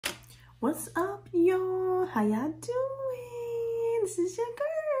What's up, y'all? How y'all doing? This is your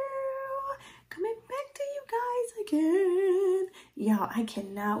girl coming back to you guys again. Y'all, I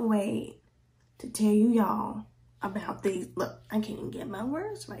cannot wait to tell you y'all about these. Look, I can't even get my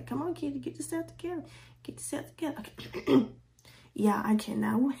words right. Come on, kid, get yourself together. Get yourself together. Okay. Yeah, I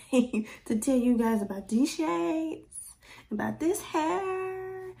cannot wait to tell you guys about these shades, about this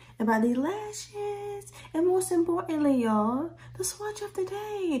hair, about these lashes, and most importantly, y'all, the swatch of the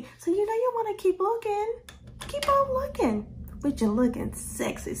day. So you know you want to keep looking. Keep on looking with your looking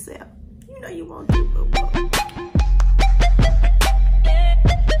sexy self. You know you want to, boo-boo.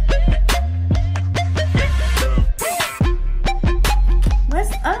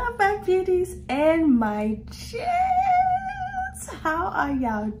 What's up, my beauties and my gems? How are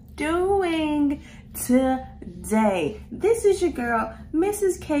y'all doing today? This is your girl,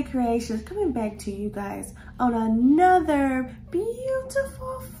 Mrs. K Kreations, coming back to you guys on another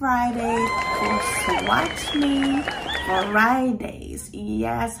beautiful Friday for Swatch Me Fridays.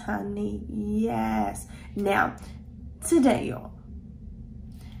 Yes, honey, yes. Now, today, y'all,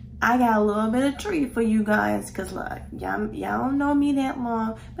 I got a little bit of treat for you guys, because look, y'all don't know me that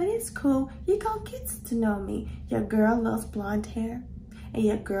long, but it's cool. You gonna get to know me. Your girl loves blonde hair, and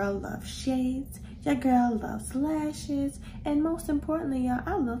your girl loves shades. Your girl loves lashes, and most importantly, y'all,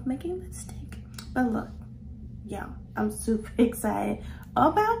 I love making lipstick. But look, y'all, I'm super excited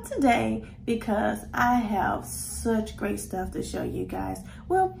about today because I have such great stuff to show you guys.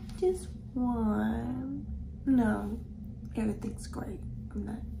 Well, just one. No, everything's great. I'm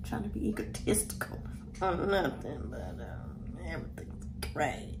not trying to be egotistical or nothing, but everything's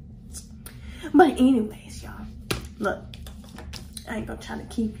great. But anyways, y'all, look, I ain't gonna try to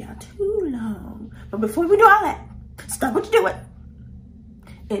keep y'all too long. But before we do all that, stop what you're doing.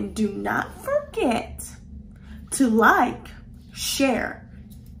 And do not forget to like, share,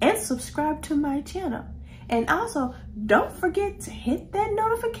 and subscribe to my channel. And also, don't forget to hit that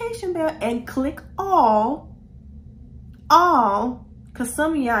notification bell and click all, because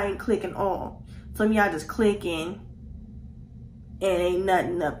some of y'all ain't clicking all. Some of y'all just clicking and ain't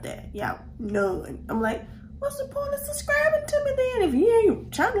nothing up there. Y'all knowing. I'm like, what's the point of subscribing to me then if you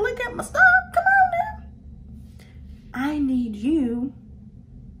ain't trying to look at my stuff? Come on now. I need you.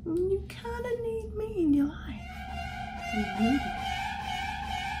 You kind of need me in your life. You need me.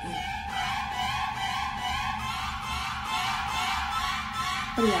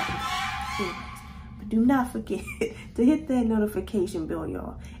 But yeah. But do not forget to hit that notification bell,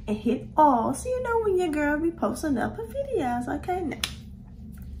 y'all. And hit all so you know when your girl be posting up her videos. Okay, now.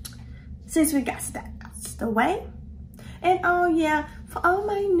 Since we got that out the way. And oh yeah, for all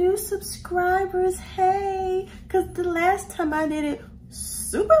my new subscribers, hey, because the last time I did it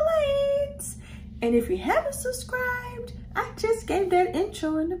super late. And if you haven't subscribed, I just gave that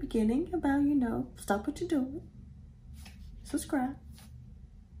intro in the beginning about, you know, stop what you're doing. Subscribe.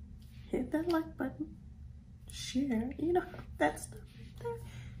 Hit that like button. Share, you know, that stuff right there.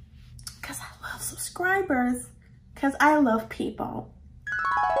 Because I love subscribers. Because I love people.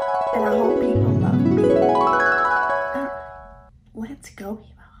 And I hope people love me. Let's go,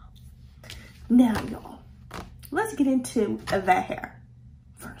 y'all. Now, y'all, let's get into the hair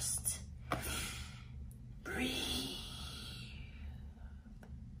first. Breathe.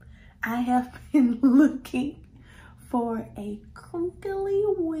 I have been looking for a crinkly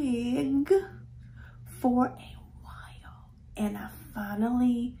wig for a while, and I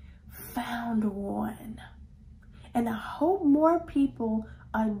finally found one. And I hope more people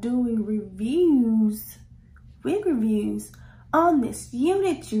are doing reviews, wig reviews, on this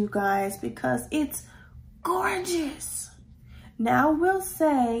unit, you guys, because it's gorgeous. Now, I will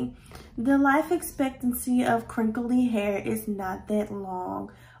say the life expectancy of crinkly hair is not that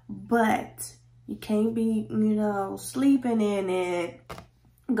long, but you can't be, you know, sleeping in it,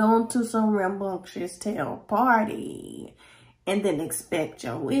 going to some rambunctious tail party, and then expect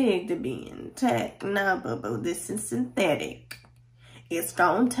your wig to be intact. No, boo-boo, this is synthetic. It's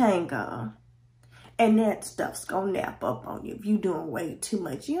gonna tangle. And that stuff's gonna nap up on you if you doing way too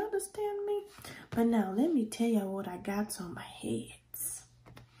much. You understand me? But now, let me tell you what I got on my heads.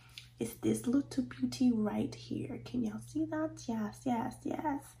 It's this little beauty right here. Can y'all see that? Yes, yes,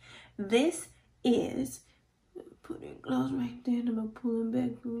 yes. This is, put it close right there, and I'm gonna pull it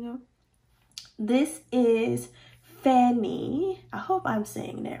back, you know. This is Phany, I hope I'm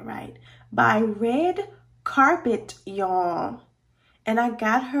saying that right, by Red Carpet, y'all. And I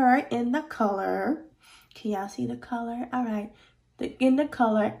got her in the color, can y'all see the color? All right, in the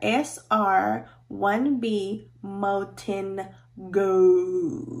color SR1B Molten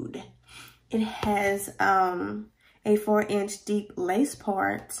Gold. It has a 4-inch deep lace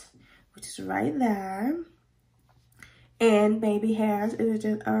part which is right there. And baby hairs is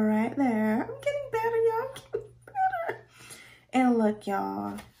just right there. I'm getting better, y'all. I'm getting better. And look,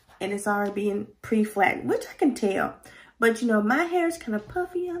 y'all. And it's already being pre-flattened, which I can tell. But, you know, my hair is kind of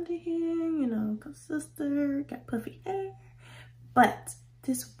puffy under here. You know, because sister got puffy hair. But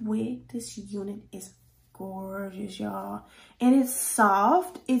this wig, this unit is gorgeous, y'all. And it's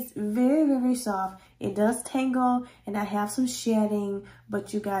soft. It's very, very soft. It does tangle, and I have some shedding.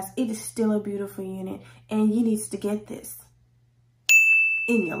 But, you guys, it is still a beautiful unit. And you need to get this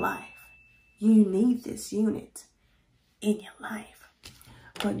in your life. You need this unit in your life.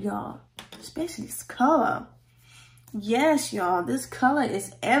 But, y'all, especially this color. Yes, y'all, this color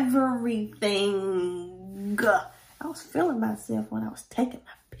is everything. I was feeling myself when I was taking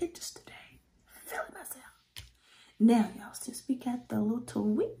my pictures today. Feeling myself. Now, y'all, since we got the little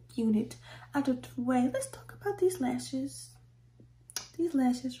wig unit out of the way, let's talk about these lashes. These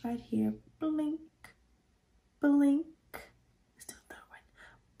lashes right here. Blink. Blink. Let's do that one.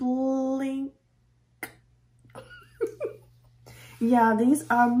 Blink. Yeah, these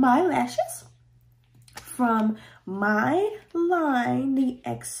are my lashes from my line, the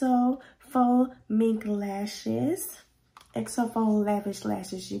ExoLavish Faux Lashes. ExoLavish Faux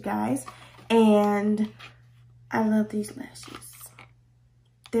Lashes, you guys. And I love these lashes.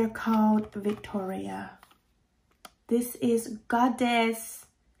 They're called Victoria. This is Goddess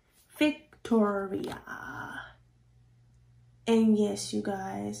Victoria. And yes, you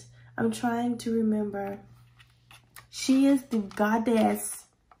guys, I'm trying to remember. She is the goddess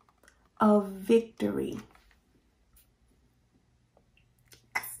of victory.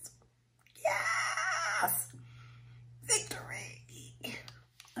 Yes. Yes. Victory.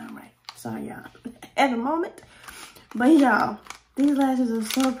 All right. Sorry, y'all. At the moment. But, y'all, these lashes are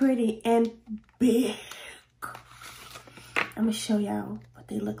so pretty and big. I'm going to show y'all what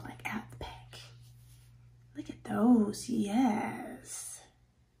they look like out the back. Look at those. Yes.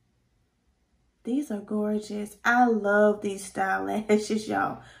 These are gorgeous. I love these style lashes,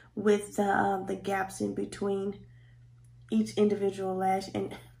 y'all, with the gaps in between each individual lash.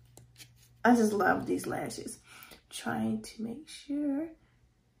 And I just love these lashes. Trying to make sure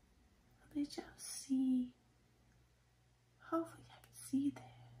that y'all see. Hopefully I can see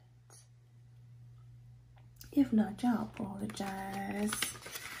that. If not, y'all apologize.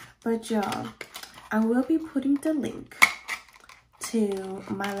 But y'all, I will be putting the link to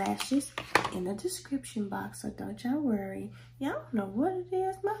my lashes in the description box, so don't y'all worry. Y'all don't know what it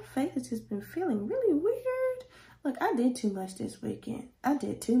is. My face has just been feeling really weird. Look, I did too much this weekend. I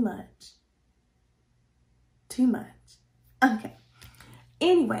did too much. Too much. Okay.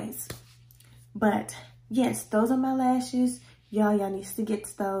 Anyways, but yes, those are my lashes. Y'all need to get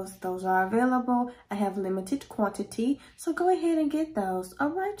those. Those are available. I have limited quantity, so go ahead and get those. All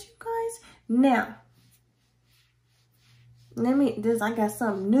right, you guys. Now, I got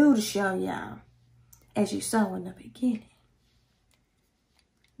something new to show y'all, as you saw in the beginning.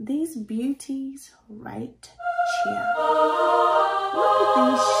 These beauties right here. Look at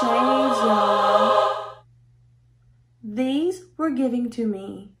these shades, y'all. These were given to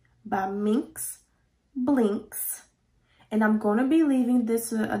me by Minx Blinks. And I'm going to be leaving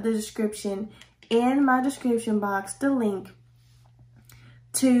this the description in my description box, the link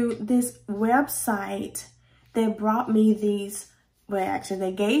to this website. They brought me these, well, actually,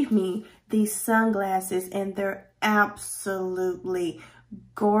 they gave me these sunglasses, and they're absolutely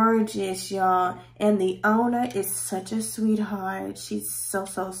gorgeous, y'all. And the owner is such a sweetheart. She's so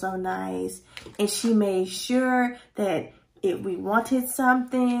nice. And she made sure that if we wanted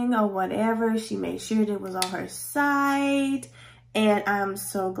something or whatever, she made sure that it was on her site. And I'm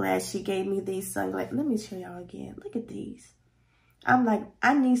so glad she gave me these sunglasses. Let me show y'all again. Look at these. I'm like,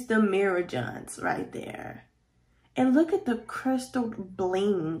 I need the mirror johns right there. And look at the crystal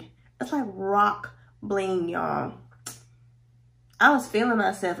bling. It's like rock bling, y'all. I was feeling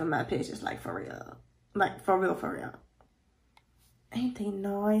myself in my pictures, like for real. Like for real. Ain't they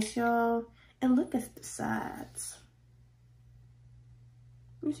nice, y'all? And look at the sides.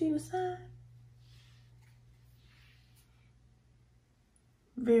 You see the side?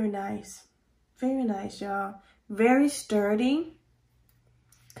 Very nice. Very nice, y'all. Very sturdy.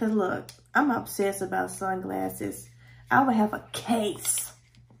 Cause look, I'm obsessed about sunglasses. I would have a case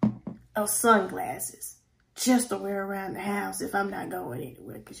of sunglasses just to wear around the house if I'm not going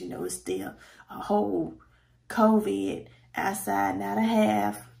anywhere. Cause you know, it's still a whole COVID outside, not a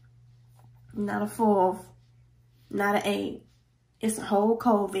half, not a fourth, not an eighth. It's a whole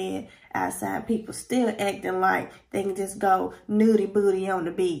COVID outside. People still acting like they can just go nudie booty on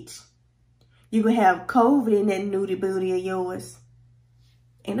the beach. You can have COVID in that nudie booty of yours.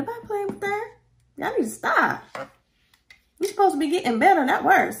 Ain't nobody playing with that. Y'all need to stop. You're supposed to be getting better, not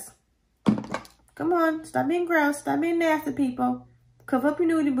worse. Come on, stop being gross. Stop being nasty, people. Cover up your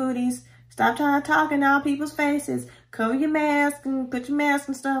nudie booties. Stop trying to talk in all people's faces. Cover your mask and put your mask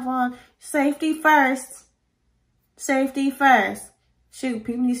and stuff on. Safety first. Safety first. Shoot,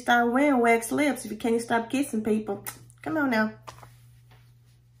 people need to start wearing wax lips if you can't stop kissing people. Come on now.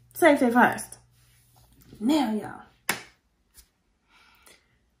 Safety first. Now, y'all.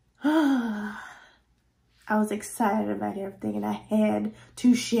 I was excited about everything and I had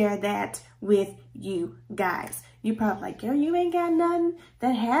to share that with you guys. You probably like, girl, you ain't got nothing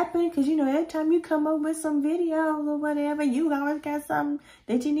that happened. Because, you know, every time you come up with some videos or whatever, you always got something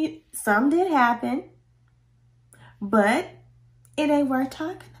that you need. Some did happen. But it ain't worth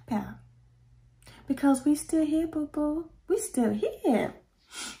talking about. Because we still here, boo-boo. We still here.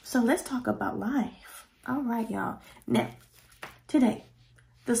 So let's talk about life. All right, y'all. Now, today,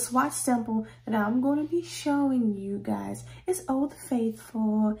 the swatch sample that I'm going to be showing you guys is Old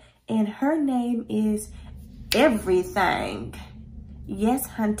Faithful. And her name is Everything. Yes,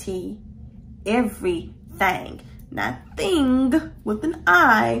 hunty. Everything. Not thing with an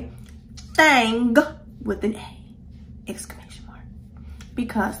I. Thing with an A. Exclamation mark.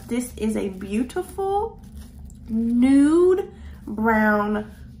 Because this is a beautiful nude brown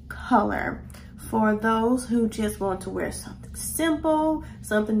color for those who just want to wear something simple,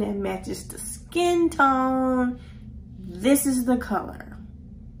 something that matches the skin tone. This is the color.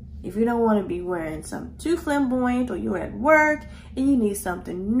 If you don't want to be wearing something too flamboyant, or you're at work and you need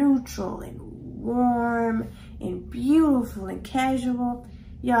something neutral and warm and beautiful and casual,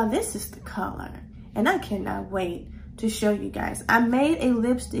 y'all, this is the color. And I cannot wait to show you guys. I made a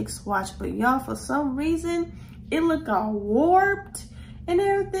lipstick swatch, but y'all, for some reason, it looked all warped and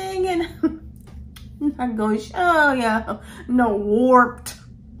everything. And I'm not going to show y'all no warped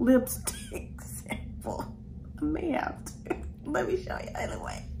lipstick sample. I may have to. Let me show you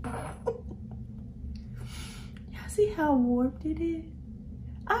anyway. Y'all see how warped it is?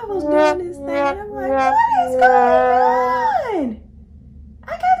 I was doing this thing and I'm like, what is going on?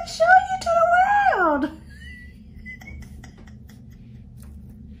 I got to show you to the world.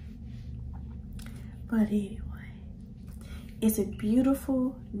 But anyway, it's a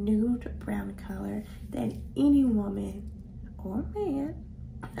beautiful nude brown color that any woman or man,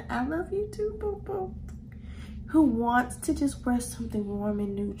 I love you too, boo-boo, who wants to just wear something warm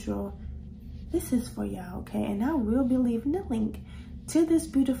and neutral, this is for y'all, okay? And I will be leaving the link to this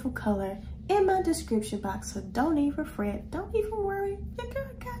beautiful color in my description box, so don't even fret, don't even worry, your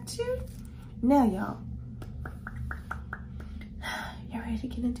girl got you. Now, y'all, y'all ready to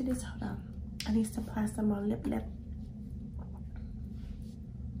get into this? Hold on. I need to apply some more lip.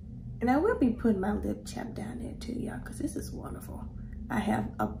 And I will be putting my lip chap down there too, y'all, because this is wonderful. I have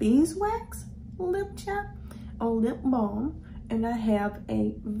a beeswax lip chap or lip balm, and I have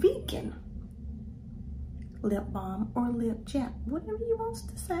a vegan lip balm or lip chap, whatever you want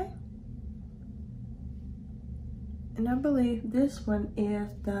to say. And I believe this one is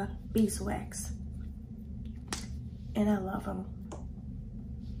the beeswax. And I love them.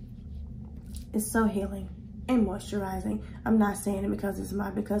 It's so healing and moisturizing. I'm not saying it because it's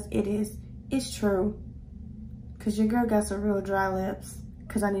mine, because it is. It's true. Because your girl got some real dry lips.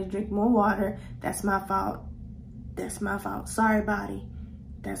 Because I need to drink more water. That's my fault. That's my fault. Sorry, body.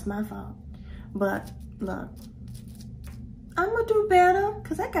 That's my fault. But look, I'm going to do better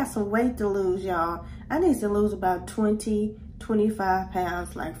because I got some weight to lose, y'all. I need to lose about 20, 25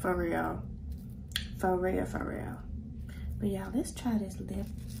 pounds, like for real. For real, for real. But y'all, let's try this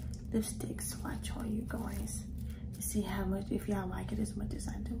lipstick swatch on you guys. See how much, if y'all like it as much as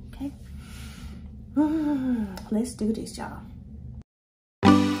I do, okay? Let's do this, y'all.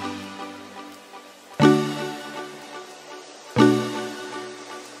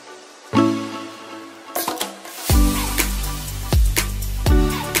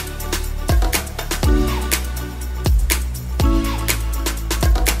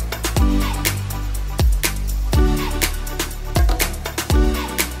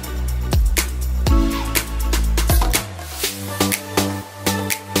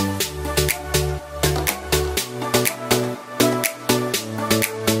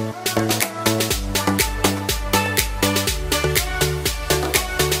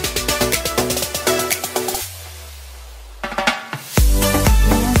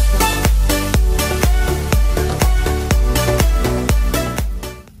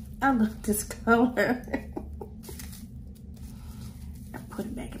 This color. I put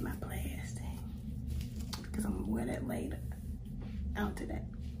it back in my plastic because I'm gonna wear that later. I'll do that.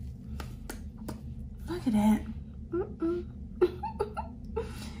 Look at that.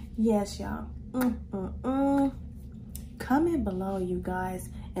 Yes, y'all. Comment below, you guys,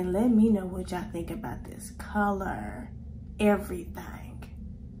 and let me know what y'all think about this color. Everything.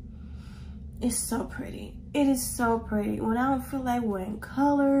 It's so pretty. It is so pretty. When I don't feel like wearing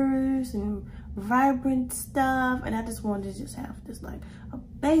colors and vibrant stuff, and I just wanted to just have this like a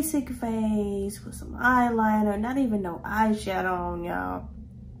basic face with some eyeliner, not even no eyeshadow on, y'all.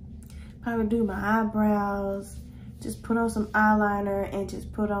 Probably do my eyebrows, just put on some eyeliner and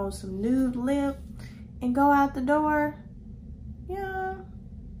just put on some nude lip and go out the door. Yeah,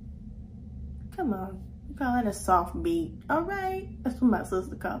 come on. We call it a soft beat, all right? That's what my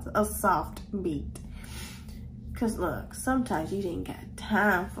sister calls it, a soft beat. Cause look, sometimes you didn't got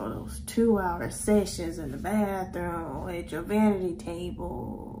time for those 2-hour sessions in the bathroom or at your vanity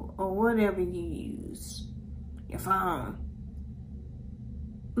table or whatever you use, your phone.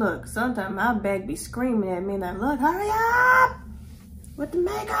 Look, sometimes my back be screaming at me like, look, hurry up with the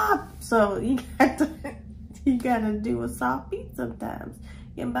makeup. So you gotta do a soft beat sometimes.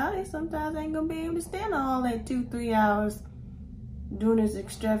 Your body sometimes ain't gonna be able to stand all that 2-3 hours doing this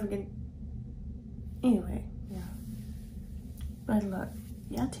extravagant. Anyway, yeah. But look,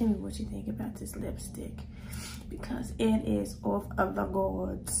 y'all tell me what you think about this lipstick, because it is of the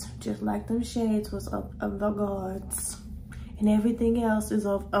gods, just like them shades was of the gods, and everything else is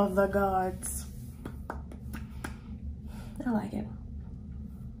of the gods. I like it.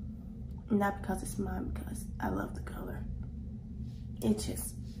 Not because it's mine, because I love the color. It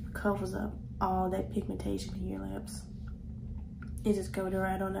just covers up all that pigmentation in your lips. It just covered it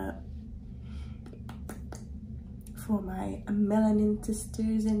right on up. For my melanin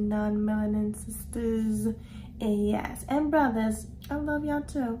sisters and non-melanin sisters, yes, and brothers, I love y'all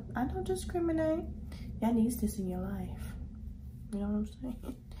too. I don't discriminate. Y'all need this in your life. You know what I'm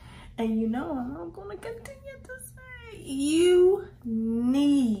saying? And you know I'm gonna continue to say, you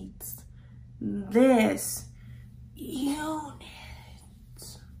need this unit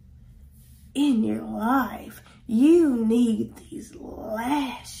in your life. You need these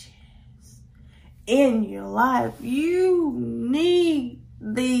lashes in your life. You need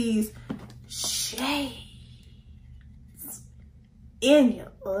these shades in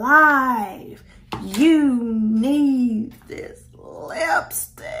your life. You need this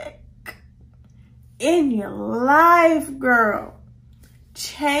lipstick in your life, girl.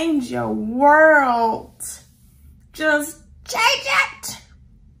 Change your world. Just change it.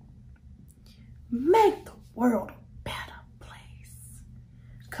 Make the world a better place.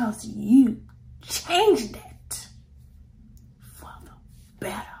 'Cause you changed it for the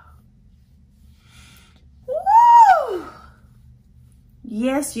better. Woo!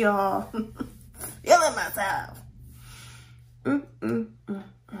 Yes, y'all. Feeling myself.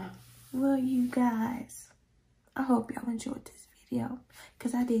 Well, you guys, I hope y'all enjoyed this video,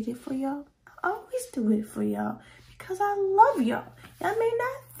 because I did it for y'all. I always do it for y'all because I love y'all. Y'all may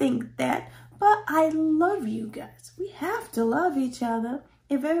not think that, but I love you guys. We have to love each other.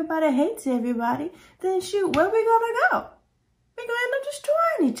 If everybody hates everybody, then shoot, where we gonna go? We're gonna end up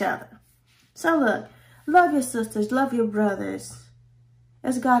destroying each other. So look, love your sisters, love your brothers,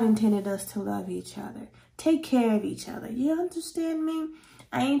 as God intended us to love each other. Take care of each other. You understand me?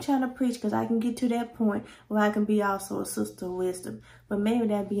 I ain't trying to preach, because I can get to that point where I can be also a sister of wisdom. But maybe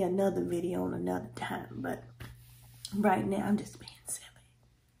that'd be another video on another time. But right now, I'm just being silly.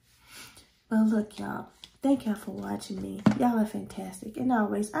 But look, y'all. Thank y'all for watching me. Y'all are fantastic. And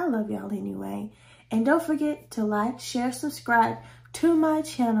always, I love y'all anyway. And don't forget to like, share, subscribe to my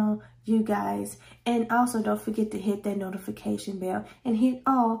channel, you guys. And also, don't forget to hit that notification bell and hit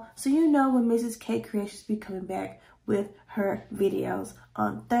all, so you know when Mrs. K Kreations be coming back with her videos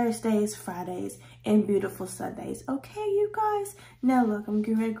on Thursdays, Fridays, and beautiful Sundays. Okay, you guys? Now look, I'm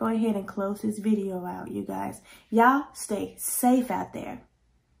getting ready to go ahead and close this video out, you guys. Y'all stay safe out there.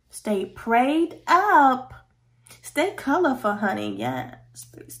 Stay prayed up. Stay colorful, honey. Yes,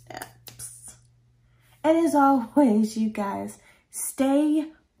 3 steps. And as always, you guys,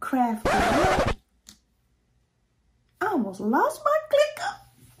 stay crafty. I almost lost my clicker.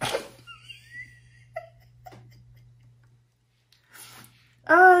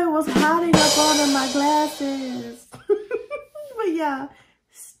 Oh, it was hiding up under my glasses. But yeah,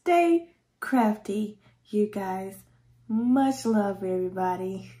 stay crafty, you guys. Much love,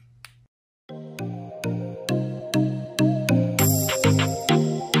 everybody.